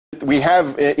We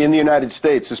have in the United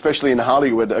States, especially in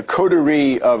Hollywood, a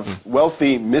coterie of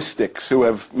wealthy mystics who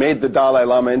have made the Dalai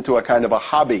Lama into a kind of a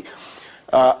hobby.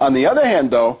 On the other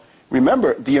hand, though,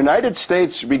 remember, the United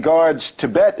States regards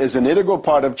Tibet as an integral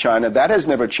part of China. That has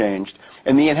never changed.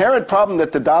 And the inherent problem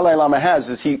that the Dalai Lama has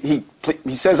is he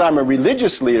says, I'm a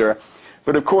religious leader,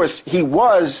 but of course he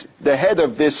was the head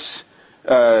of this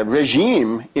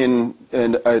regime in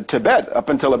Tibet up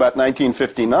until about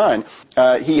 1959.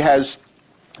 He has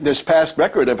this past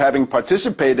record of having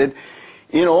participated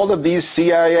in all of these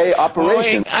CIA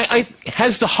operations. Well,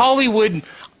 has the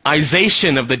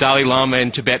Hollywoodization of the Dalai Lama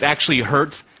in Tibet actually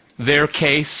hurt their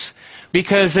case?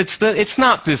 Because it's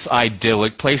not this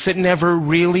idyllic place. It never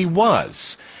really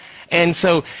was. And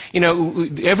so, you know,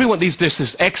 there's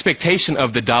this expectation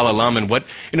of the Dalai Lama and what,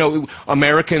 you know,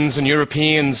 Americans and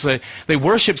Europeans, they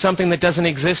worship something that doesn't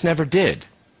exist, never did.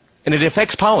 And it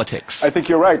affects politics. I think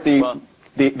you're right.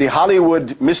 The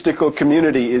Hollywood mystical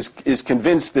community is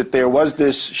convinced that there was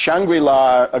this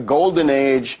Shangri-La, a golden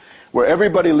age, where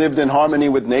everybody lived in harmony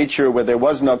with nature, where there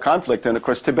was no conflict. And of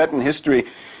course, Tibetan history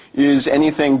is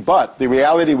anything but. The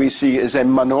reality we see is a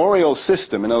manorial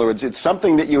system. In other words, it's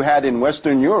something that you had in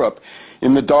Western Europe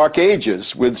in the Dark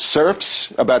Ages, with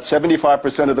serfs, about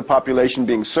 75% of the population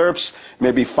being serfs,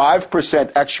 maybe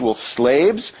 5% actual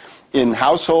slaves in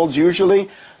households usually,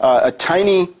 a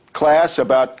tiny class,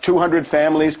 about 200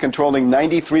 families controlling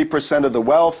 93% of the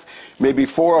wealth, maybe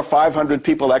 400 or 500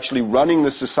 people actually running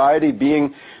the society,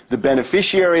 being the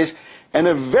beneficiaries, and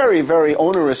a very, very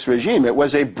onerous regime. It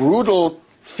was a brutal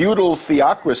feudal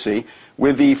theocracy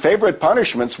where the favorite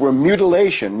punishments were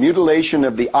mutilation, mutilation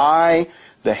of the eye,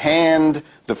 the hand,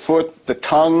 the foot, the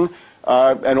tongue,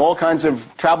 and all kinds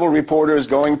of travel reporters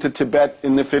going to Tibet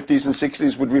in the 50s and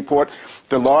 60s would report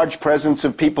the large presence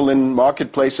of people in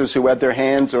marketplaces who had their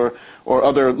hands or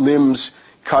other limbs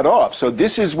cut off. So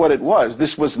this is what it was.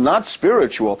 This was not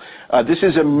spiritual. This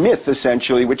is a myth,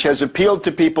 essentially, which has appealed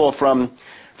to people from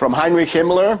Heinrich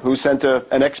Himmler, who sent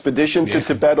an expedition to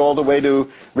Tibet, all the way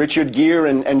to Richard Gere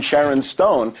and Sharon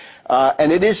Stone.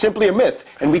 And it is simply a myth.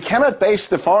 And we cannot base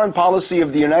the foreign policy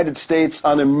of the United States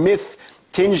on a myth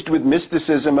tinged with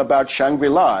mysticism about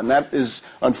Shangri-La. And that is,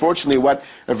 unfortunately, what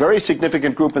a very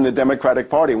significant group in the Democratic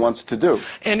Party wants to do.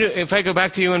 And if I go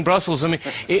back to you in Brussels, I mean,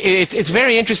 it's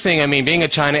very interesting, I mean, being a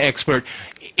China expert.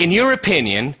 In your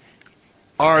opinion,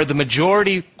 are the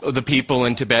majority of the people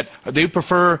in Tibet, do they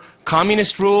prefer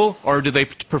communist rule, or do they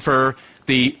prefer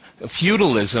the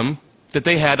feudalism that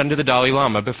they had under the Dalai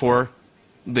Lama before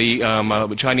the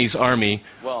Chinese army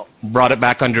brought it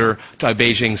back under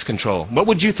Beijing's control? What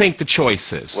would you think the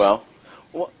choice is? Well,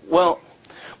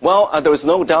 there is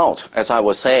no doubt, as I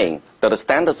was saying, that the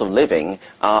standards of living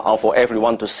are for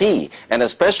everyone to see, and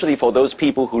especially for those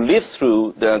people who lived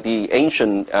through the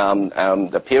ancient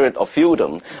the period of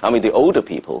feudalism. I mean, the older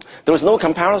people. There was no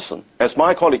comparison. As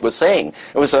my colleague was saying,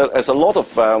 it was a lot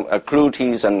of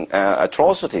cruelties and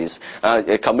atrocities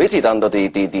committed under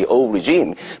the old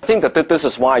regime. I think that this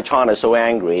is why China is so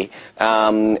angry,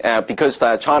 because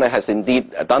China has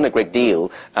indeed done a great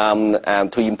deal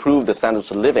to improve the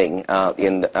standards of living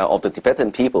of the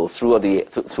Tibetan people through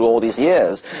all these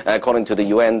years, according to the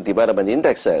UN Development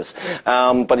Indexes.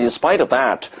 But in spite of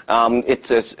that,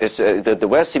 the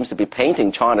West seems to be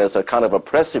painting China as a kind of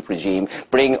oppressive regime,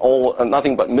 bringing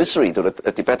nothing but misery to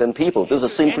the Tibetan people. This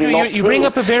is simply Andrew, not true. You bring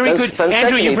up a very good,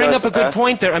 Andrew, you bring up a good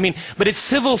point there. I mean, but it's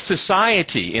civil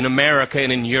society in America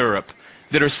and in Europe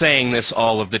that are saying this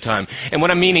all of the time. And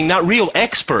what I'm meaning, not real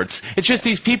experts. It's just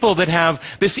these people that have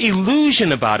this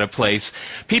illusion about a place.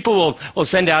 People will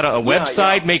send out a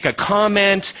website, make a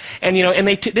comment, and you know, and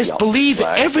they just believe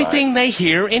everything they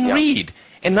hear and read,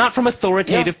 and not from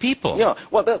authoritative people. Yeah.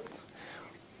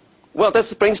 Well,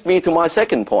 this brings me to my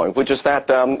second point, which is that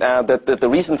the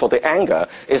reason for the anger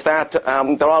is that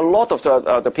there are a lot of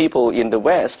the people in the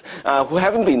West who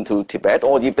haven't been to Tibet,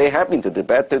 or if they have been to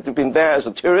Tibet, they've been there as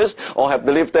a tourist, or have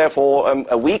lived there for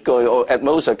a week or at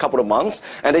most a couple of months,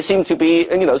 and they seem to be,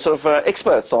 you know, sort of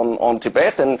experts on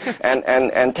Tibet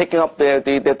and taking up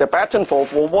the baton for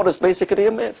what is basically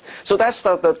a myth. So that's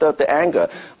the anger.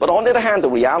 But on the other hand, the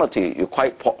reality, you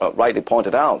quite rightly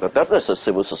pointed out, that is a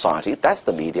civil society, that's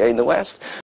the media in the West.